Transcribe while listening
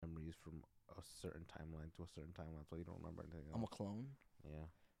certain timeline to a certain timeline, so you don't remember anything else. I'm a clone, Yeah,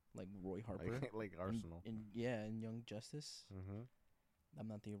 like Roy Harper. like Arsenal. In Young Justice. Mm-hmm. I'm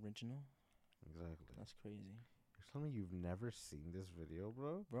not the original. Exactly. That's crazy. You're telling me you've never seen this video,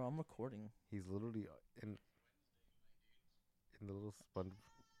 bro? Bro, I'm recording. He's literally in the little sponge.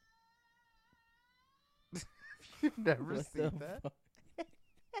 You've never What seen the that? fuck?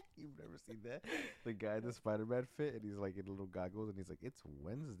 You've never seen that? The guy in the Spider-Man fit, and he's like in little goggles, and he's like, "It's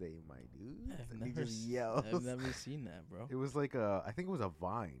Wednesday, my dude." And he just yells. I've never seen that, bro. It was like I think it was a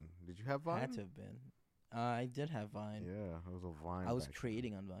Vine. Did you have Vine? Had to have been. I did have Vine. Yeah, it was a Vine. I was back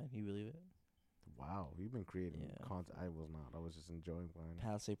creating on Vine. You believe it? then. Wow, you've been creating Yeah. content. I was not. I was just enjoying Vine.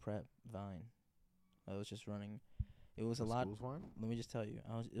 Palisade Prep Vine. I was just running. It was The a lot. school's Vine? Let me just tell you.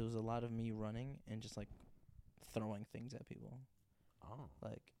 It was a lot of me running and just like throwing things at people, Oh.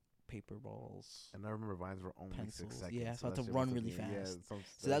 like paper balls. And I remember Vines were only Pencils. 6 seconds. Yeah, so I had that to shit run was really looking- fast. Yeah,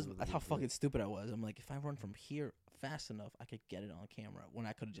 So that's how fucking stupid I was. I'm like, if I run from here fast enough, I could get it on camera. When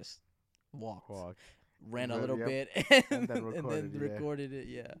I could have just walked, ran a Right, little yep. bit, And then and then recorded, yeah. recorded it.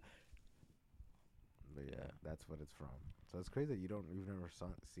 Yeah. But yeah, Yeah. that's what it's from. So it's crazy that you've never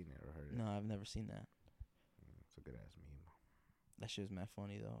seen it or heard it. No, I've never seen that. It's a good ass meme. That shit was mad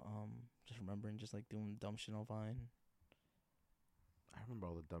funny though. Just remembering just like doing dumb shit on Vine. I remember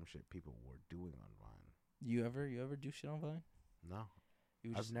all the dumb shit people were doing on Vine. You ever do shit on Vine? No,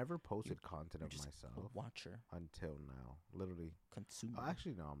 You were I've just never posted content you're of just myself a watcher, until now. Literally. consumer.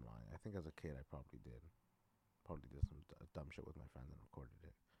 Actually, no, I'm lying. I think as a kid, I probably did. Probably did some dumb shit with my friends and recorded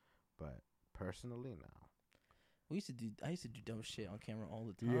it. But personally, no. I used to do dumb shit on camera all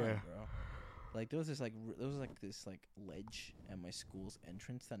the time, Yeah. bro. Like there was this ledge at my school's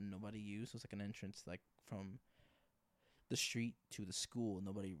entrance that nobody used. It was like an entrance like from the street to the school.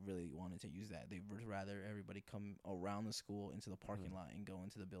 Nobody really wanted to use that. They would rather everybody come around the school into the parking lot and go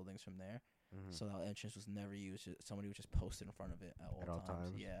into the buildings from there. Mm-hmm. So that entrance was never used. Somebody would just post it in front of it at all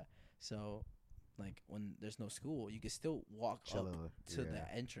times. Yeah. So like when there's no school, you can still walk up to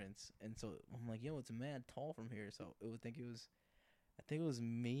that entrance. And so I'm like, yo, it's mad tall from here. So I think it was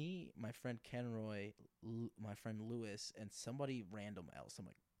me, my friend Kenroy, my friend Lewis, and somebody random else. I'm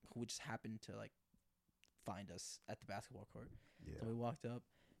like, who just happened to like find us at the basketball court. Yeah. So we walked up,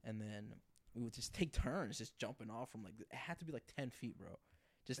 and then we would just take turns just jumping off from like it had to be like 10 feet, bro.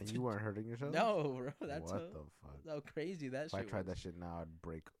 And you weren't hurting yourself? No, bro. That's what the fuck? how crazy that If shit I tried was. that shit now, I'd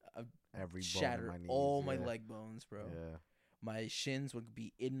break I'd every bone in shatter my knees. all my yeah. leg bones, bro. Yeah. My shins would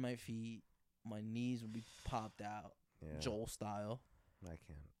be in my feet. My knees would be popped out, Yeah. Joel style. I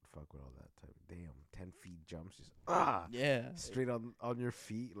can't fuck with all that type. Damn, 10 feet jumps, just Yeah, straight on your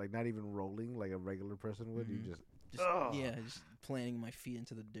feet, like not even rolling like a regular person would. Mhm. You just just planting my feet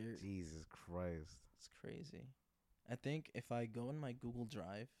into the dirt. Jesus Christ. It's crazy. I think if I go in my Google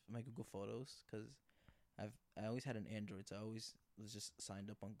Drive, my Google Photos, because I always had an Android, so I always was just signed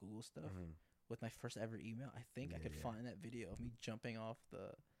up on Google stuff. Mhm. With my first ever email, I think I Yeah, could yeah. find that video of me jumping off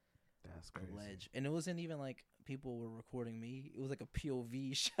the That's crazy. ledge, and it wasn't even like people were recording me. It was like a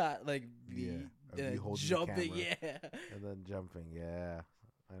POV shot, like me of you holding the jumping. camera. Yeah. And then jumping. Yeah,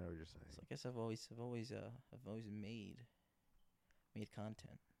 I know what you're saying. So I guess I've always made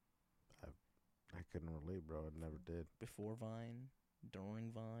content I couldn't relate, bro. I never did. before Vine, during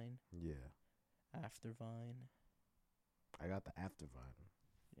Vine, Yeah, after Vine. I got the after Vine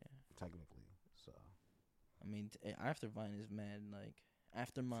Yeah. technically. So I mean, after Vine is mad. Like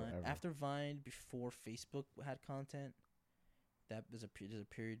Forever. after Vine, before Facebook had content, that there's a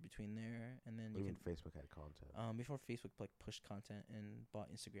period between there, and then you even can Facebook had content. before Facebook like pushed content and bought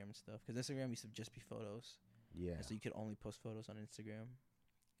Instagram and stuff, because Instagram used to just be photos, Yeah. and so you could only post photos on Instagram.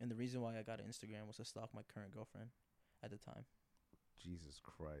 And the reason why I got an Instagram was to stalk my current girlfriend at the time. Jesus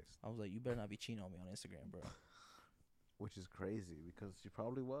Christ. I was like, you better not be cheating on me on Instagram, bro. Which is crazy because she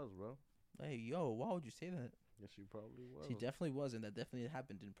probably was, bro. Hey, yo, why would you say that? Yes, she probably was. She definitely wasn't. That definitely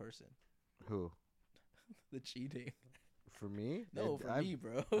happened in person. Who? The cheating. For me? No, for me,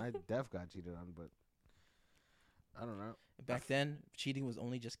 bro. I def got cheated on, but I don't know. Back then, cheating was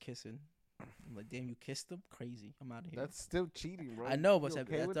only just kissing. I'm like, damn, you kissed him? Crazy. I'm out of here. That's still cheating, bro. I know, but You that's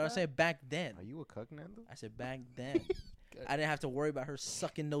okay what with I that? said back then. Are you a cuck, Nando? I said back then. Good. I didn't have to worry about her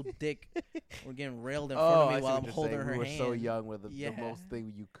sucking no dick or getting railed in front of me while I'm holding her We were hand. so young where the Yeah. most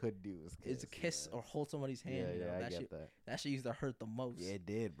thing you could do is Is a kiss yeah. or hold somebody's hand. Yeah, you know? yeah, I that get shit, that. that shit used to hurt the most. Yeah, it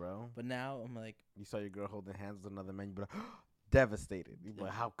did, bro. But now I'm like, You saw your girl holding hands with another man, you be like, devastated. You be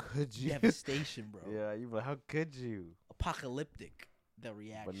like, how could you? devastation, bro. Yeah, you be like, how could you? Apocalyptic, the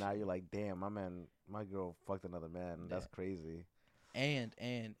reaction. But now you're like, damn, my girl fucked another man. That's crazy. And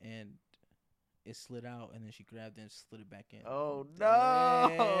it slid out, and then she grabbed it and slid it back in. Oh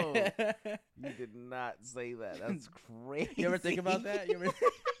no! You did not say that. That's crazy. You ever think about that?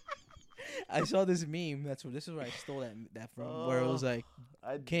 I saw this meme. This is where I stole that from. Where it was like,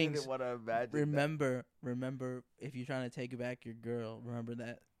 I Kings, didn't want to imagine. Remember, if you're trying to take back your girl, remember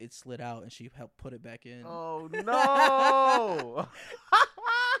that it slid out and she helped put it back in. Oh no!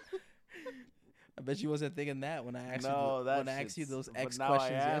 I bet you wasn't thinking that when I asked you those X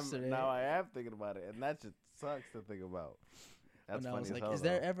questions yesterday. Now I am thinking about it, and that just sucks to think about. That's funny. I was like, is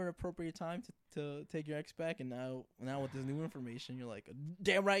there ever an appropriate time to take your ex back? And now with this new information, you're like,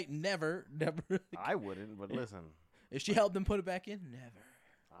 damn right, never. I wouldn't, but listen. If she helped them put it back in, never.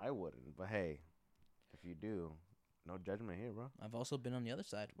 I wouldn't, but hey, if you do, no judgment here, bro. I've also been on the other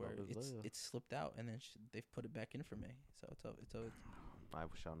side where it's slipped out and then they've put it back in for me. So it's I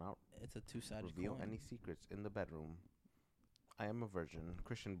shall not. It's a two-sided reveal coin. Any secrets in the bedroom. I am a virgin,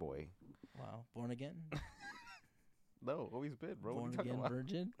 Christian boy. Wow, born again. No, always been, bro. Born again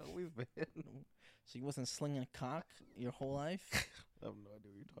virgin. Always been. So you wasn't slinging a cock your whole life? I have no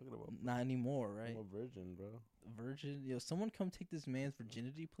idea what you're talking about. Not anymore, right? I'm a virgin, bro. Virgin? Yo, someone come take this man's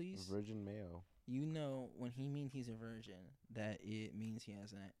virginity, please. Virgin male. You know, when he means he's a virgin, that it means he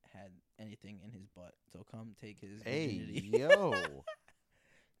hasn't had anything in his butt. So come take his virginity. Hey, yo.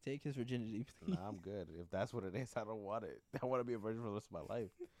 Take his virginity, please. Nah, I'm good. If that's what it is, I don't want it. I want to be a virgin for the rest of my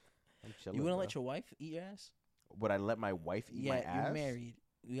life. I'm chilling. You wouldn't let your wife eat your ass? Would I let my wife eat my ass? Yeah, you're married.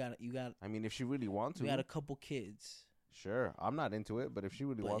 You got. I mean, if she really wants to. You got a couple kids. Sure, I'm not into it, but if she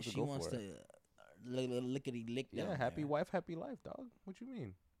really wants to, go for it. She wants to lickety lick. Yeah, happy wife, happy life, dog. What you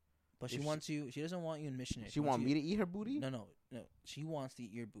mean? But she wants you. She doesn't want you in missionary. She want me to eat her booty? No. She wants to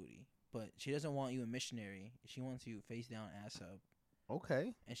eat your booty, but she doesn't want you in missionary. She wants you face down, ass up.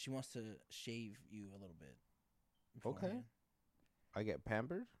 Okay. And she wants to shave you a little bit. Okay. I get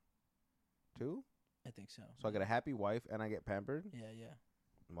pampered, too. I think so. So I get a happy wife and I get pampered? Yeah.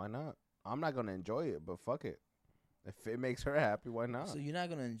 Why not? I'm not going to enjoy it, but fuck it. If it makes her happy, why not? So you're not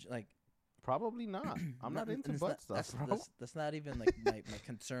going to enjoy, like... Probably not. I'm not into butt stuff, bro. That's not even, like, my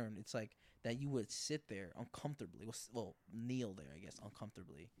concern. It's, like, that you would sit there uncomfortably. Well, kneel there, I guess,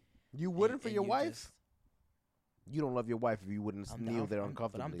 uncomfortably. You wouldn't for your wife? You don't love your wife if you wouldn't kneel there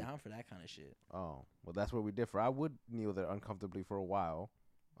uncomfortably. But I'm down for that kind of shit. Oh, well, that's where we differ. I would kneel there uncomfortably for a while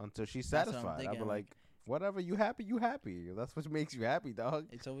until she's satisfied. I'd be like, whatever, you happy, you happy. That's what makes you happy, dog.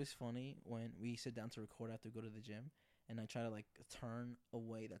 It's always funny when we sit down to record after we go to the gym, and I try to, like, turn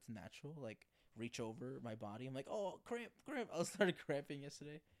away that's natural, like, reach over my body. I'm like, oh, cramp. I started cramping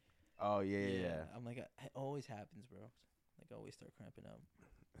yesterday. Oh, yeah. I'm like, it always happens, bro. Like, I always start cramping up.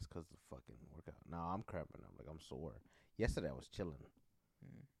 It's because of the fucking workout. No, I'm cramping up. Like, I'm sore. Yesterday, I was chilling.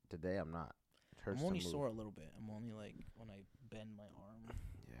 Today, I'm not. It hurts. I'm only sore a little bit. I'm only, like, when I bend my arm.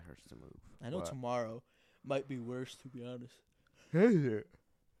 Yeah, it hurts to move. I know tomorrow might be worse, to be honest.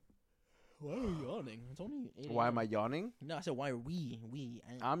 Why are you yawning? It's only 8 Why am I yawning? No, I said, why are we?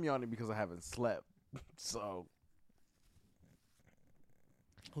 I'm yawning because I haven't slept. So.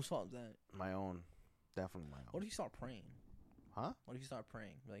 Whose fault is that? My own. Definitely my own. What if you start praying? Huh? What if you start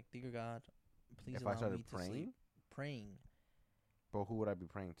praying? Like, dear God, please if allow I started me to praying? sleep. Praying. But who would I be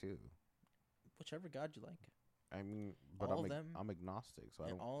praying to? Whichever God you like. I mean, but I'm agnostic, so I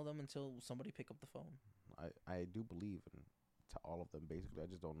don't. All of them until somebody pick up the phone. I do believe in all of them. Basically, I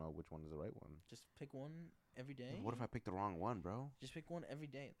just don't know which one is the right one. Just pick one every day. What if I pick the wrong one, bro? Just pick one every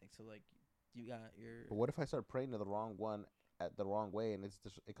day. Like, so, like, you got your. But what if I start praying to the wrong one at the wrong way and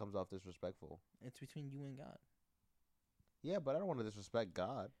it comes off disrespectful? It's between you and God. Yeah, but I don't want to disrespect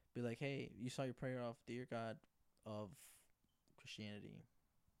God. Be like, hey, you saw your prayer off, dear God of Christianity.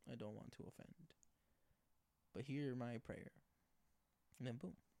 I don't want to offend. But hear my prayer. And then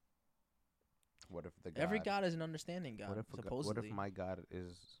boom. What if the God... Every God is an understanding God, supposedly. What if my God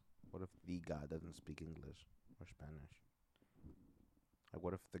is... What if the God doesn't speak English or Spanish? Like,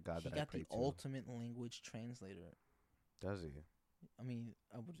 what if the God that I pray to... He got the ultimate language translator. Does he? I mean,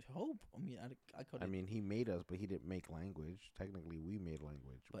 I would hope. I mean, I could. I mean, he made us, but he didn't make language. Technically, we made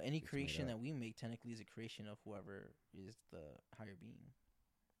language. But any creation that we make technically is a creation of whoever is the higher being.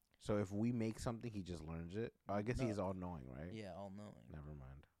 So if we make something, he just learns it? I guess he's all-knowing, right? Yeah, all-knowing. Never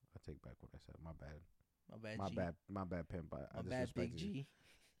mind. I take back what I said. My bad. My bad, pimp. My bad, Big G.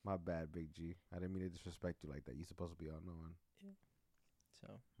 My bad, Big G. I didn't mean to disrespect you like that. You're supposed to be all-knowing. Yeah. So.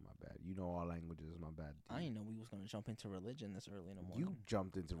 My bad. You know all languages. My bad. Dude. I didn't know we was going to jump into religion this early in the morning. You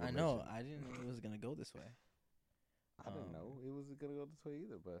jumped into religion. I know. I didn't know it was going to go this way. I didn't know it was going to go this way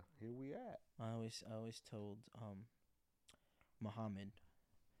either, but here we at. I always told Muhammad,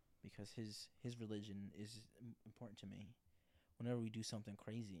 because his religion is important to me. Whenever we do something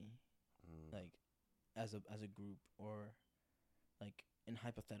crazy, like as a group or like in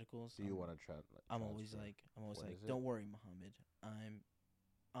hypotheticals. Do you want to try? I'm always like, don't worry, Muhammad.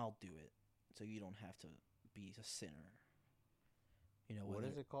 I'll do it, so you don't have to be a sinner. You know what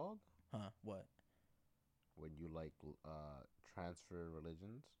is it called? Huh? What? When you like transfer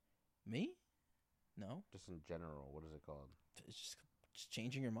religions? Me? No. Just in general, what is it called? It's just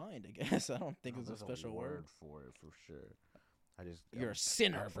changing your mind, I guess. I don't think it's a special word for it for sure. You're a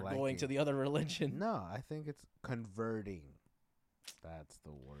sinner for going to the other religion. No, I think it's converting. That's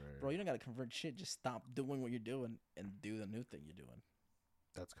the word. Bro, you don't gotta convert shit. Just stop doing what you're doing and do the new thing you're doing.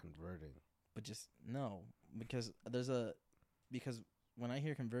 That's converting. But just no, because when I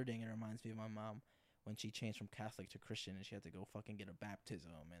hear converting, it reminds me of my mom when she changed from Catholic to Christian and she had to go fucking get a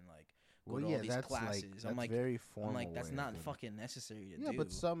baptism and like go to all these classes. I'm like, very formal. I'm like, that's not fucking necessary to do. Yeah, but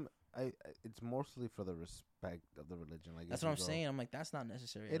it's mostly for the respect of the religion. Like that's what I'm saying. I'm like, that's not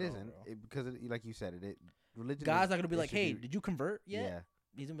necessary. It isn't because, like you said, religion. God's not gonna be like, hey, did you convert yet? Yeah.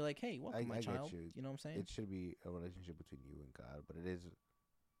 He's gonna be like, hey, welcome, my child. You know what I'm saying? It should be a relationship between you and God, but it is.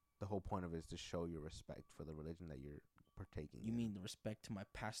 The whole point of it is to show your respect for the religion that you're partaking in. You mean the respect to my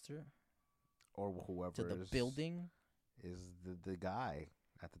pastor? Or whoever to the building? Is the guy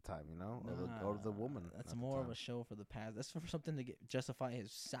at the time, you know? Or the woman. That's more of a show for the past. That's for something to justify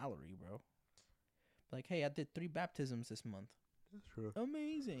his salary, bro. Like, hey, I did 3 baptisms this month. That's true.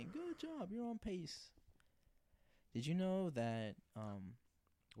 Amazing. Good job. You're on pace. Did you know that...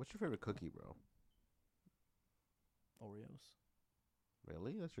 What's your favorite cookie, bro? Oreos.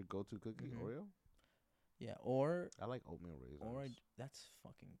 Really? That's your go-to cookie, Oreo? Yeah, or... I like oatmeal raisins. That's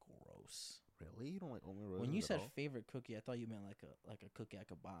fucking gross. Really? You don't like oatmeal raisins? When you said favorite cookie, I thought you meant like a cookie I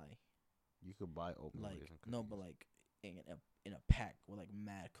could buy. You could buy oatmeal raisin cookies. No, but like in a pack with like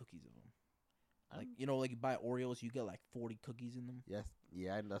mad cookies of them. Like, you know, like you buy Oreos, you get like 40 cookies in them. Yes,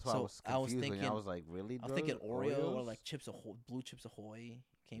 yeah, that's why I was confused. I was like, really? I was thinking Oreo or like Chips Ahoy, Blue Chips Ahoy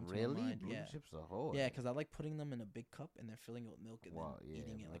came to my mind. Blue Chips Ahoy? Yeah, because I like putting them in a big cup and they're filling it with milk and then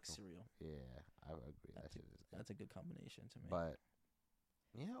eating it like cereal. Yeah, I agree. That's a good combination to me. But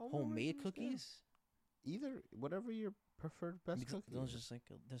yeah, homemade cookies. Either whatever your preferred best cookie.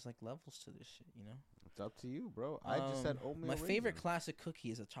 There's like levels to this shit, you know. It's up to you, bro. I just said oatmeal. My favorite classic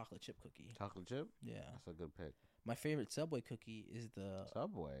cookie is a chocolate chip cookie. Chocolate chip? Yeah, that's a good pick. My favorite Subway cookie is the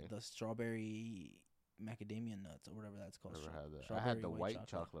strawberry macadamia nuts or whatever that's called. Never had that. I had the white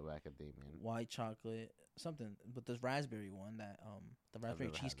chocolate macadamia. White chocolate something, but the raspberry one the raspberry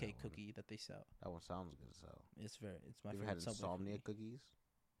cheesecake cookie that they sell. That one sounds good as hell. It's my favorite. You had Subway Insomnia cookie. Cookies?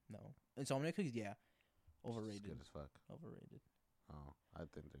 No, Insomnia Cookies. Yeah, overrated. It's good as fuck. Overrated. Oh, I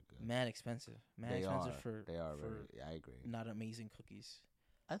think they're good. Mad expensive. They are. I agree. Not amazing cookies.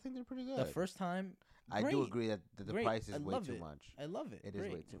 I think they're pretty good. The first time, I do agree that the price is way too much. I love it. It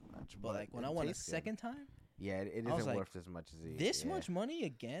is way too much. But like when I went a second time, yeah, it isn't worth as much as this much money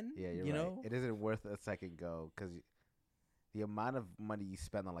again. Yeah, you're right. It isn't worth a second go because the amount of money you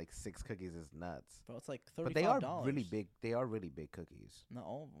spend on like 6 cookies is nuts. Bro, it's like $35. But they are really big. They are really big cookies. Not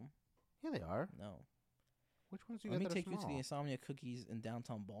all of them. Yeah, they are. No. Which ones do you Let me take you to the Insomnia Cookies in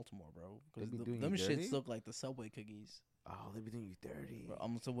downtown Baltimore, bro. Because them shits look like the Subway cookies. Oh, they be doing you dirty. Bro,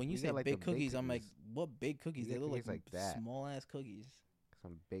 so when you say like big cookies, I'm like, what big cookies? They look like that. Small ass cookies.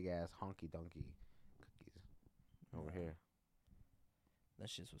 Some big ass honky donkey cookies over here. That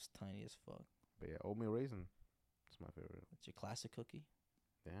shit was tiny as fuck. But yeah, oatmeal raisin. It's my favorite. What's your classic cookie?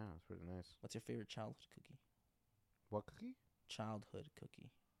 Yeah, it's pretty nice. What's your favorite childhood cookie? What cookie? Childhood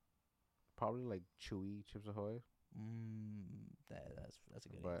cookie. Probably like Chewy Chips Ahoy. That's a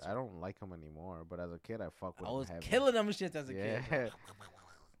good answer. But I don't like them anymore. But as a kid, I fuck with them. I was killing them shit as a kid. Yeah.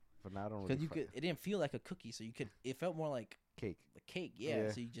 But now I don't really. Because it didn't feel like a cookie, so it felt more like cake. A cake,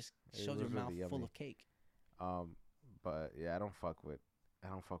 yeah. So you just showed your mouth really full of cake. But yeah, I don't fuck with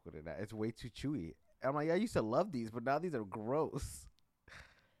it. It's way too chewy. I'm like, I used to love these, but now these are gross.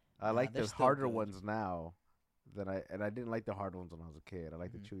 I like the harder ones now. I didn't like the hard ones when I was a kid. I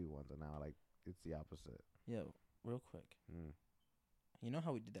like the chewy ones, and now it's the opposite. Yo, real quick. You know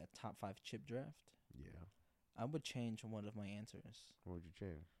how we did that top 5 chip draft? Yeah. I would change one of my answers. What would you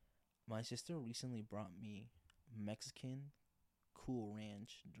change? My sister recently brought me Mexican Cool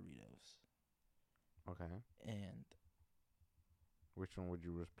Ranch Doritos. Okay. And which one would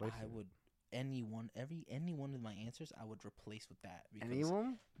you replace? I would any one of my answers I would replace with that.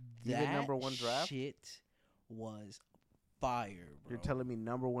 Anyone? Even number 1 draft? Shit was fire, bro. You're telling me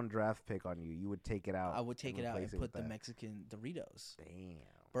number 1 draft pick on you. You would take it out. I would take it out and put the Mexican Doritos. Damn.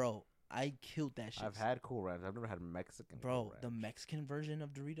 Bro, I killed that shit. I've had Cool Ranch. I've never had Mexican. Bro, Cool Ranch. the Mexican version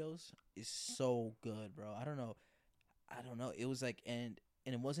of Doritos is so good, bro. I don't know. It was like, and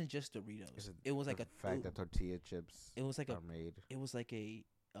and it wasn't just Doritos. It was like the fact that tortilla chips. It was like are made. It was like a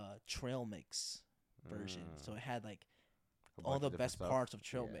trail mix version. So it had like all the best parts of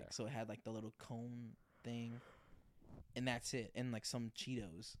trail mix. So it had like the little cone thing, and that's it. And like some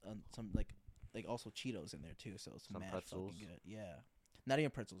Cheetos, some like also Cheetos in there too. So it's mad pretzels. Fucking good. Yeah, not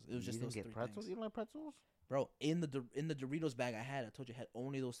even pretzels. It was just those 3 pretzels? things. You don't like pretzels? Bro, in the Doritos bag I told you, I had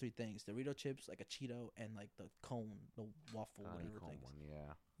only those 3 things: Dorito chips, like a Cheeto, and like the cone, the waffle, whatever cone things. One,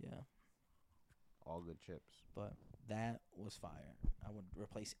 yeah. Yeah. All good chips. But that was fire. I would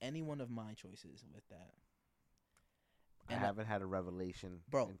replace any one of my choices with that. And I haven't had a revelation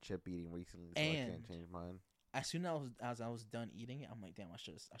in chip eating recently, so I can't change mine. As soon as I was done eating it, I'm like, damn, I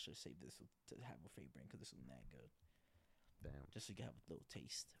should have saved this to have a favorite because this was that good. Damn. Just so you can have a little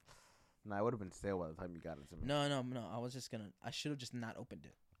taste. No, it would have been stale by the time you got it to me. No. I was just gonna. I should have just not opened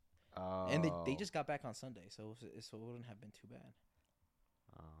it. Oh. And they just got back on Sunday, so it wouldn't have been too bad.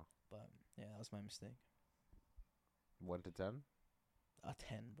 Oh. But yeah, that was my mistake. 1 to 10? A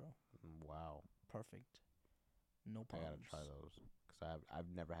 10, bro. Wow. Perfect. No problems. I gotta try those because I've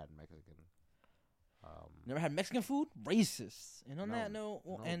never had Mexican. Never had Mexican food? Racist. And on that note,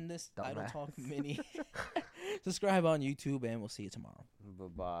 we'll end this Idle Talk mini. Subscribe on YouTube, and we'll see you tomorrow.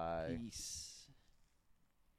 Bye-bye. Peace.